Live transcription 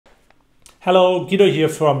Hello, Guido here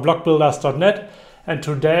from blockbuilders.net, and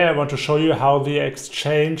today I want to show you how the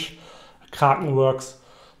exchange Kraken works.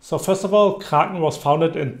 So first of all, Kraken was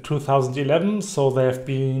founded in 2011, so they have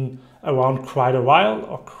been around quite a while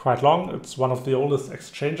or quite long. It's one of the oldest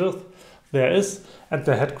exchanges there is, and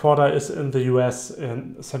the headquarters is in the US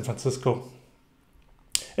in San Francisco.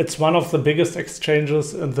 It's one of the biggest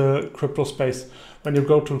exchanges in the crypto space. When you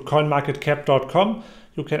go to coinmarketcap.com,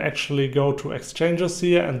 you can actually go to exchanges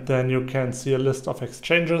here, and then you can see a list of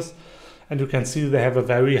exchanges, and you can see they have a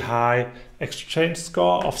very high exchange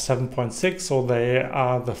score of 7.6. So they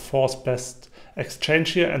are the fourth best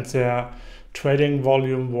exchange here, and their trading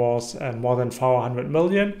volume was more than 400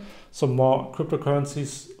 million. So more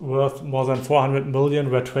cryptocurrencies worth more than 400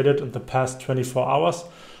 million were traded in the past 24 hours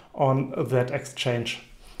on that exchange.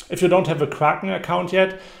 If you don't have a Kraken account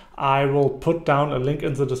yet, I will put down a link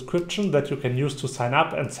in the description that you can use to sign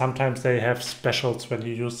up, and sometimes they have specials when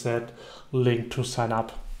you use that link to sign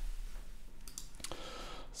up.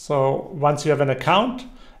 So once you have an account,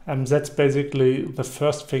 that's basically the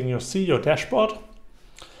first thing you see, your dashboard.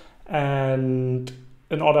 And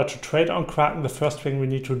in order to trade on Kraken, the first thing we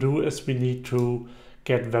need to do is we need to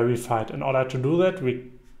get verified. In order to do that,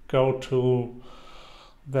 we go to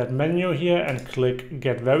that menu here and click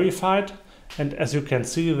Get Verified. And as you can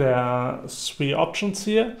see, there are three options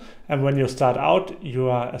here. And when you start out, you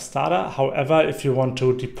are a starter. However, if you want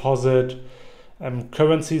to deposit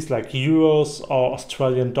currencies like euros or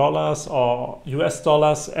Australian dollars or US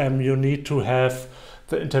dollars, you need to have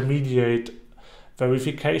the intermediate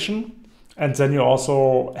verification. And then you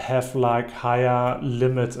also have like higher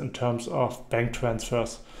limits in terms of bank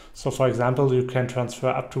transfers. So for example, you can transfer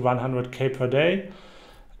up to 100K per day,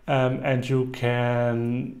 and you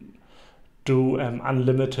can do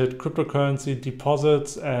unlimited cryptocurrency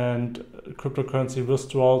deposits and cryptocurrency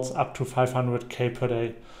withdrawals up to 500K per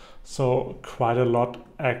day. So quite a lot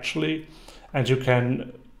actually. And you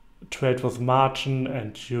can trade with margin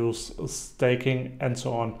and use staking and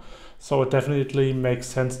so on. So it definitely makes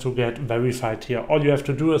sense to get verified here. All you have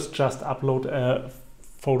to do is just upload a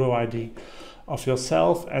photo ID of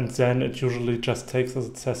yourself, and then it usually just takes, as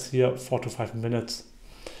it says here, 4 to 5 minutes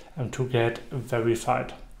to get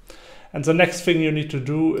verified. And the next thing you need to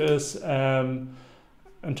do is,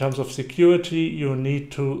 in terms of security, you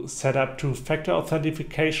need to set up two-factor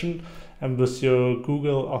authentication and with your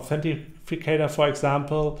Google Authenticator, for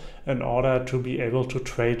example, in order to be able to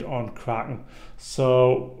trade on Kraken.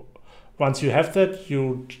 So once you have that,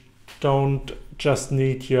 you don't just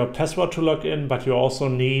need your password to log in, but you also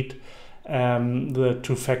need the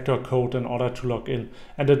two-factor code in order to log in.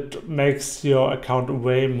 And it makes your account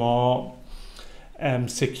way more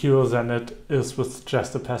secure than it is with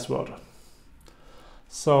just a password.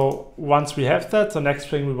 So once we have that, the next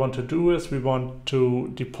thing we want to do is we want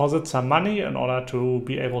to deposit some money in order to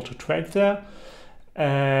be able to trade there.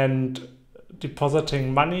 And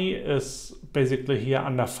depositing money is basically here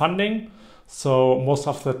under funding. So most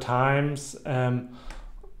of the times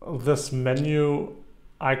this menu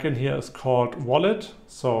icon here is called wallet.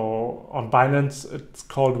 So on Binance it's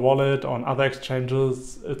called wallet, on other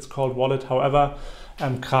exchanges it's called wallet. However,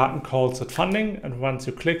 Kraken calls it funding, and once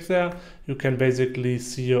you click there, you can basically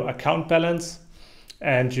see your account balance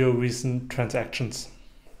and your recent transactions.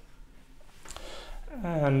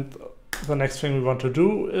 And the next thing we want to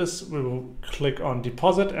do is we will click on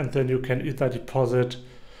deposit, and then you can either deposit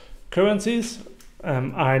currencies.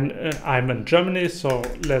 I'm in Germany, so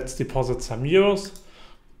let's deposit some euros.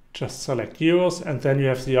 Just select euros, and then you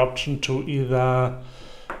have the option to either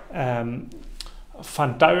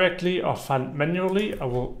fund directly or fund manually. I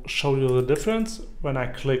will show you the difference. When I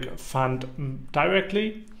click fund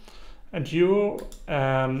directly and euro,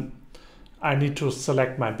 I need to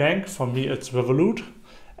select my bank. For me it's Revolut,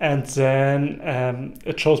 and then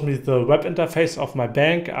it shows me the web interface of my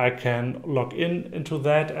bank. I can log into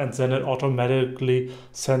that, and then it automatically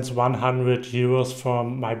sends 100 euros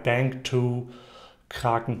from my bank to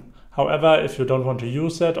Kraken. However, if you don't want to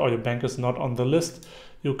use that or your bank is not on the list,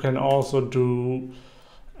 you can also do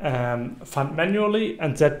fund manually,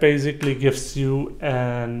 and that basically gives you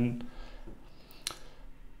an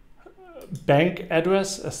bank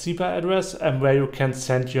address, a SEPA address, and where you can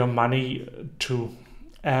send your money to.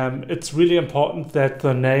 It's really important that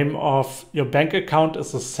the name of your bank account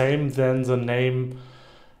is the same than the name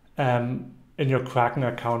in your Kraken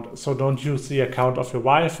account. So don't use the account of your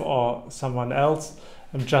wife or someone else,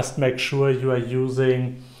 and just make sure you are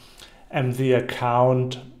using the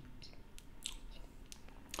account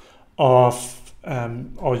of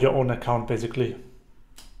or your own account basically.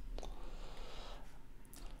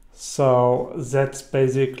 So that's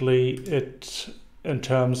basically it in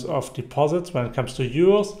terms of deposits when it comes to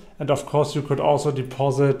euros. And of course, you could also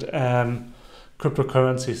deposit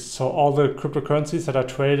cryptocurrencies. So all the cryptocurrencies that are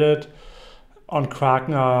traded on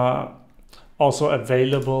Kraken are also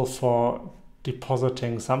available for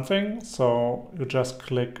depositing something. So you just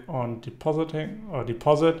click on depositing or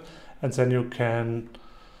deposit, and then you can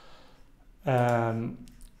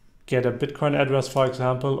get a Bitcoin address, for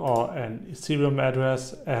example, or an Ethereum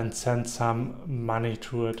address and send some money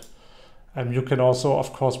to it. You can also,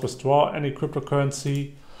 of course, withdraw any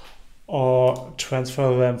cryptocurrency or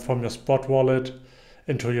transfer them from your spot wallet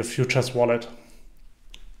into your futures wallet.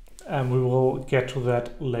 And we will get to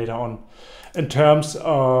that later on. In terms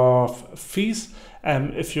of fees,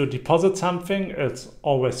 if you deposit something, it's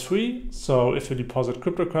always free. So if you deposit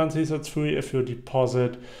cryptocurrencies, it's free. If you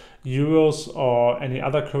deposit euros or any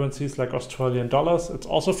other currencies like Australian dollars, it's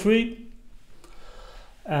also free.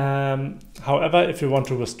 However, if you want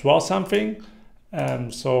to withdraw something,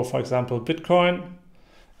 so for example Bitcoin,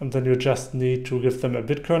 and then you just need to give them a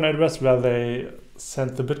Bitcoin address where they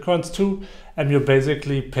send the Bitcoins to, and you're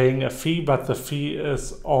basically paying a fee, but the fee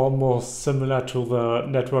is almost similar to the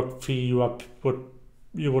network fee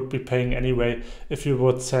you would be paying anyway if you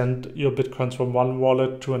would send your Bitcoins from one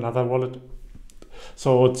wallet to another wallet.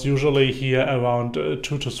 So it's usually here around $2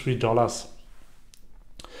 to $3.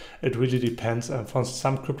 It really depends, and for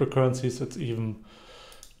some cryptocurrencies it's even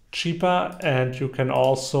cheaper. And you can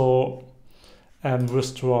also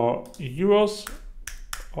withdraw euros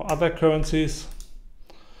or other currencies,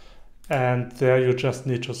 and there you just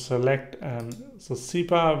need to select the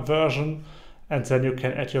SEPA version, and then you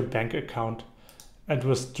can add your bank account. And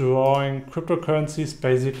withdrawing cryptocurrencies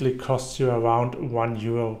basically costs you around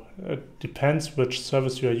 €1. It depends which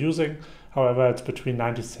service you are using. However, it's between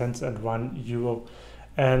 90 cents and €1.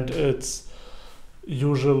 And it's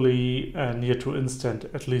usually near to instant,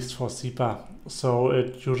 at least for SEPA. So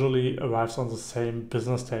it usually arrives on the same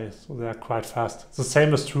business day. So they are quite fast. The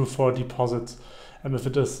same is true for deposits. And if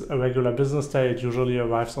it is a regular business day, it usually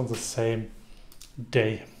arrives on the same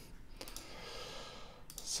day.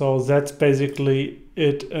 So that's basically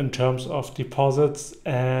it in terms of deposits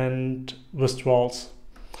and withdrawals.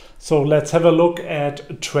 So let's have a look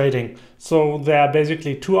at trading. So there are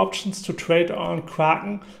basically two options to trade on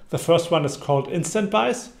Kraken. The first one is called instant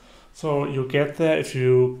buys. So you get there if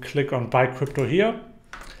you click on buy crypto here,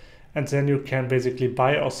 and then you can basically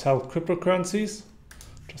buy or sell cryptocurrencies.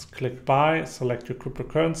 Just click buy, select your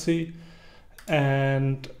cryptocurrency,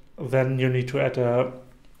 and then you need to add a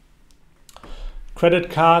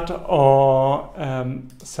credit card or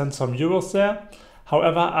send some euros there.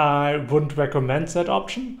 However, I wouldn't recommend that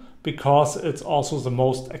option because it's also the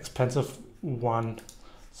most expensive one.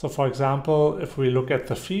 So for example, if we look at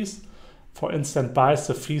the fees for instant buys,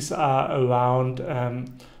 the fees are around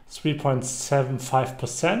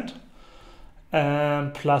 3.75%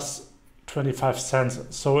 plus 25 cents.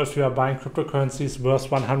 So if you are buying cryptocurrencies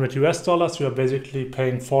worth $100, you are basically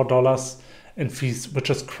paying $4 in fees, which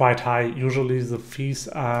is quite high. Usually the fees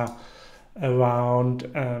are around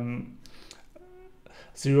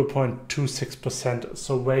 0.26%,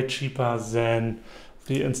 so way cheaper than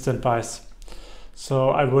the instant buys. So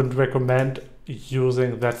I wouldn't recommend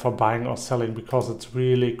using that for buying or selling because it's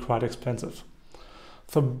really quite expensive.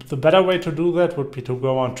 So the better way to do that would be to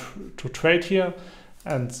go on to trade here,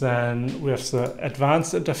 and then we have the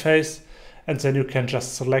advanced interface, and then you can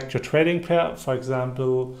just select your trading pair, for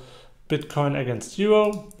example Bitcoin against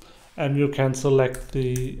Euro, and you can select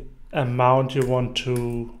the amount you want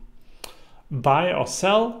to buy or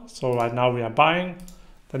sell. So right now we are buying.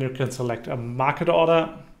 Then you can select a market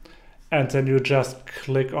order, and then you just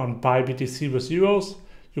click on buy BTC with euros.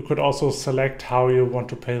 You could also select how you want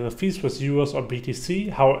to pay the fees with euros or BTC.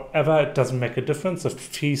 However, it doesn't make a difference. The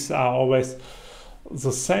fees are always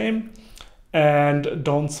the same. And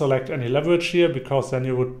don't select any leverage here because then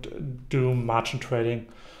you would do margin trading.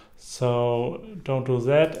 So don't do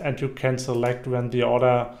that, and you can select when the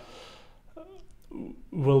order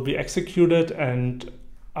will be executed, and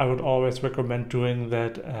I would always recommend doing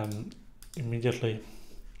that immediately.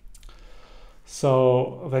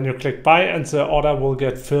 So then you click buy and the order will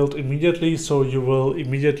get filled immediately, so you will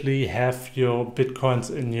immediately have your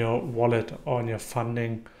Bitcoins in your wallet or in your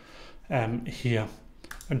funding here.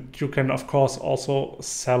 And you can of course also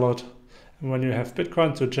sell it. And when you have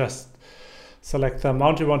Bitcoins, you just select the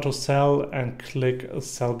amount you want to sell and click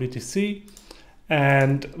sell BTC.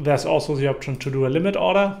 And there's also the option to do a limit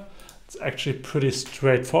order. It's actually pretty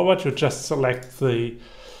straightforward. You just select the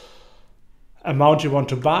amount you want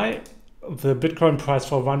to buy, the Bitcoin price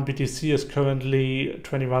for 1 BTC is currently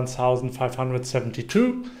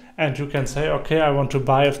 21,572, and you can say, okay, I want to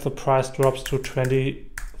buy if the price drops to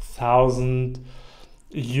 20,000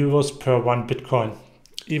 euros per 1 Bitcoin.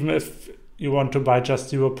 Even if you want to buy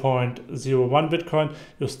just 0.01 Bitcoin,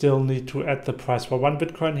 you still need to add the price for 1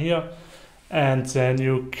 Bitcoin here, and then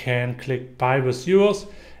you can click buy with euros,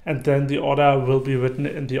 and then the order will be written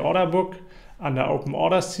in the order book under open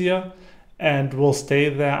orders here, and will stay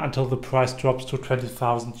there until the price drops to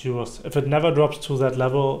 20,000 euros. If it never drops to that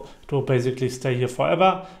level, it will basically stay here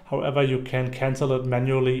forever. However, you can cancel it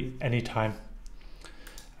manually anytime.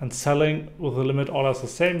 And selling with the limit order is the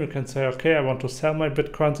same. You can say, okay, I want to sell my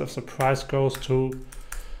Bitcoins if the price goes to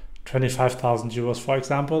 25,000 euros, for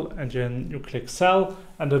example, and then you click sell,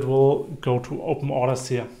 and it will go to open orders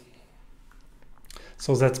here.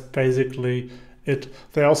 So that's basically it.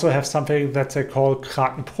 They also have something that they call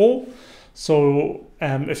Kraken Pro. So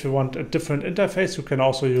if you want a different interface, you can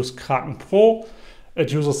also use Kraken Pro.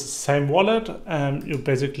 It uses the same wallet, and you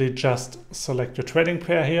basically just select your trading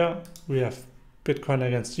pair here. We have Bitcoin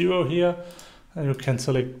against Euro here, and you can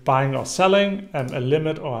select buying or selling, a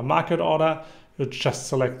limit or a market order. You just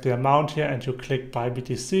select the amount here and you click buy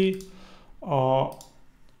BTC, or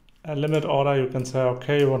a limit order. You can say,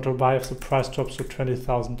 okay, you want to buy if the price drops to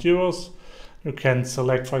 20,000 euros. You can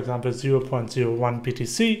select, for example, 0.01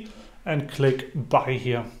 BTC and click buy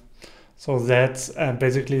here. So that's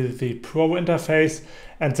basically the Pro interface,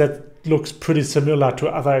 and that looks pretty similar to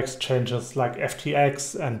other exchanges like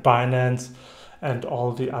FTX and Binance and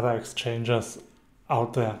all the other exchanges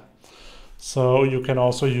out there. So you can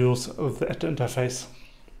also use that interface.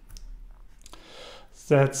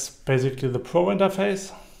 That's basically the Pro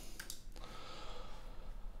interface.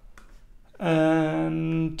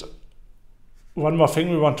 And one more thing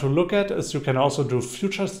we want to look at is you can also do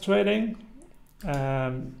futures trading.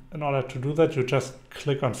 In order to do that, you just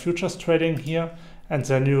click on futures trading here, and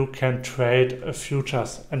then you can trade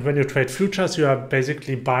futures. And when you trade futures, you are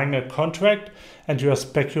basically buying a contract and you are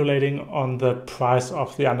speculating on the price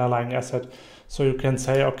of the underlying asset. So you can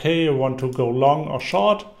say, okay, you want to go long or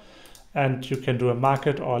short, and you can do a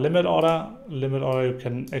market or a limit order. Limit order, you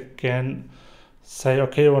can again say,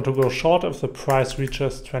 okay, you want to go short if the price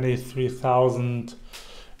reaches 23,000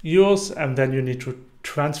 euros, and then you need to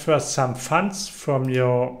transfer some funds from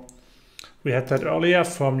your, we had that earlier,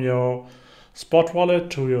 from your spot wallet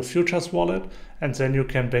to your futures wallet, and then you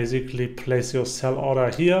can basically place your sell order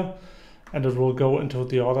here, and it will go into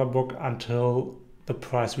the order book until the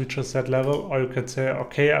price reaches that level. Or you can say,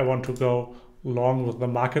 okay, I want to go long with the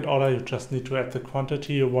market order. You just need to add the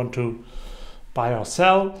quantity you want to buy or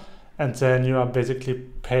sell, and then you are basically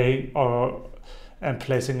paying or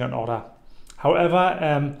placing an order.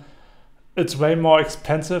 However, it's way more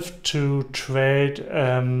expensive to trade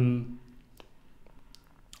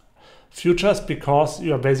futures because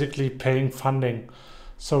you are basically paying funding.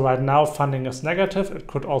 So right now funding is negative. It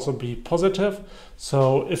could also be positive.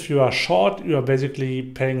 So if you are short, you are basically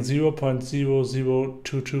paying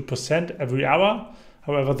 0.0022% every hour.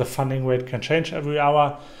 However, the funding rate can change every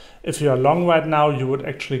hour. If you are long right now, you would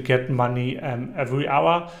actually get money every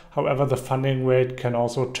hour. However, the funding rate can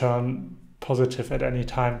also turn positive at any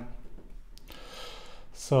time.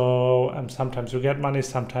 So sometimes you get money,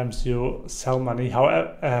 sometimes you sell money.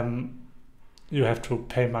 However, you have to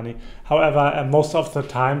pay money. However, most of the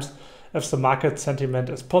times, if the market sentiment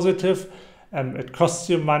is positive, it costs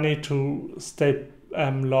you money to stay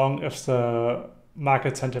long. If the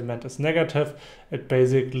market sentiment is negative, it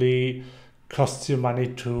basically costs you money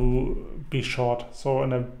to be short. So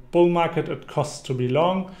in a bull market, it costs to be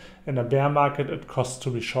long. In a bear market, it costs to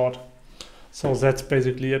be short. So that's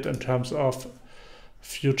basically it in terms of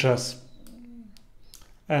futures.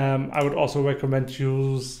 I would also recommend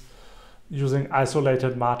using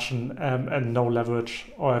isolated margin and no leverage,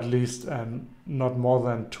 or at least not more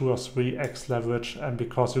than 2 or 3x leverage,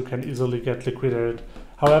 because you can easily get liquidated.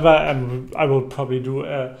 However, I will probably do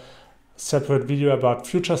a separate video about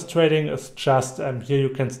futures trading. It's just here you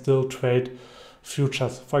can still trade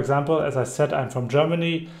futures. For example, as I said, I'm from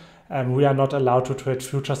Germany, and we are not allowed to trade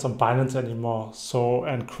futures on Binance anymore. So,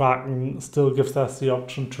 and Kraken still gives us the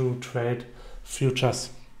option to trade futures.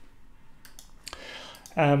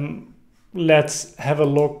 Let's have a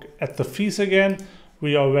look at the fees again.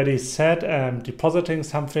 We already said depositing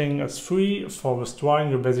something is free. For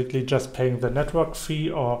withdrawing, you're basically just paying the network fee,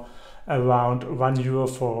 or around €1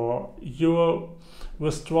 for euro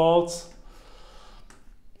withdrawals.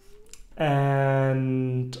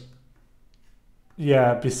 And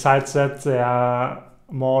yeah, besides that, there are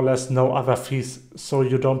more or less no other fees. So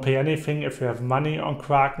you don't pay anything if you have money on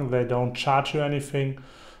Kraken. They don't charge you anything.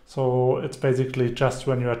 So it's basically just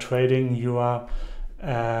when you are trading, you are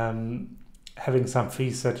having some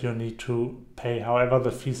fees that you need to pay. However,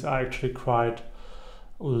 the fees are actually quite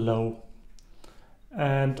low.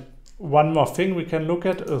 And one more thing we can look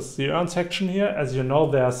at is the earn section here. As you know,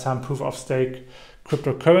 there are some proof of stake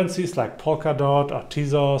cryptocurrencies like Polkadot or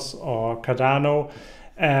Tezos or Cardano,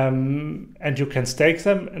 and you can stake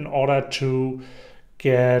them in order to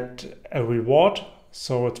get a reward.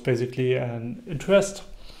 So it's basically an interest,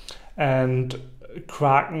 and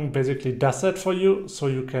Kraken basically does that for you. So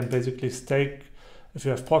you can basically stake, if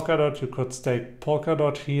you have Polkadot, you could stake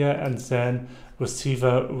Polkadot here and then receive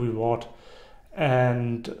a reward.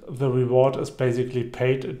 And the reward is basically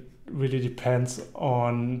paid. It really depends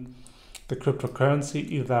on the cryptocurrency,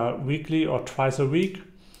 either weekly or twice a week.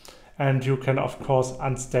 And you can of course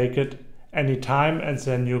unstake it anytime, and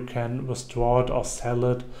then you can withdraw it or sell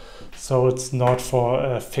it. So it's not for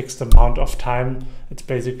a fixed amount of time. It's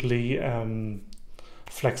basically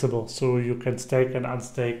flexible, so you can stake and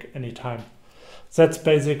unstake anytime. That's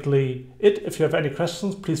basically it. If you have any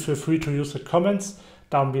questions, please feel free to use the comments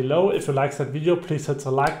down below. If you like that video, please hit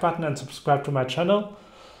the like button and subscribe to my channel.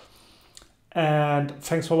 And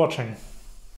thanks for watching.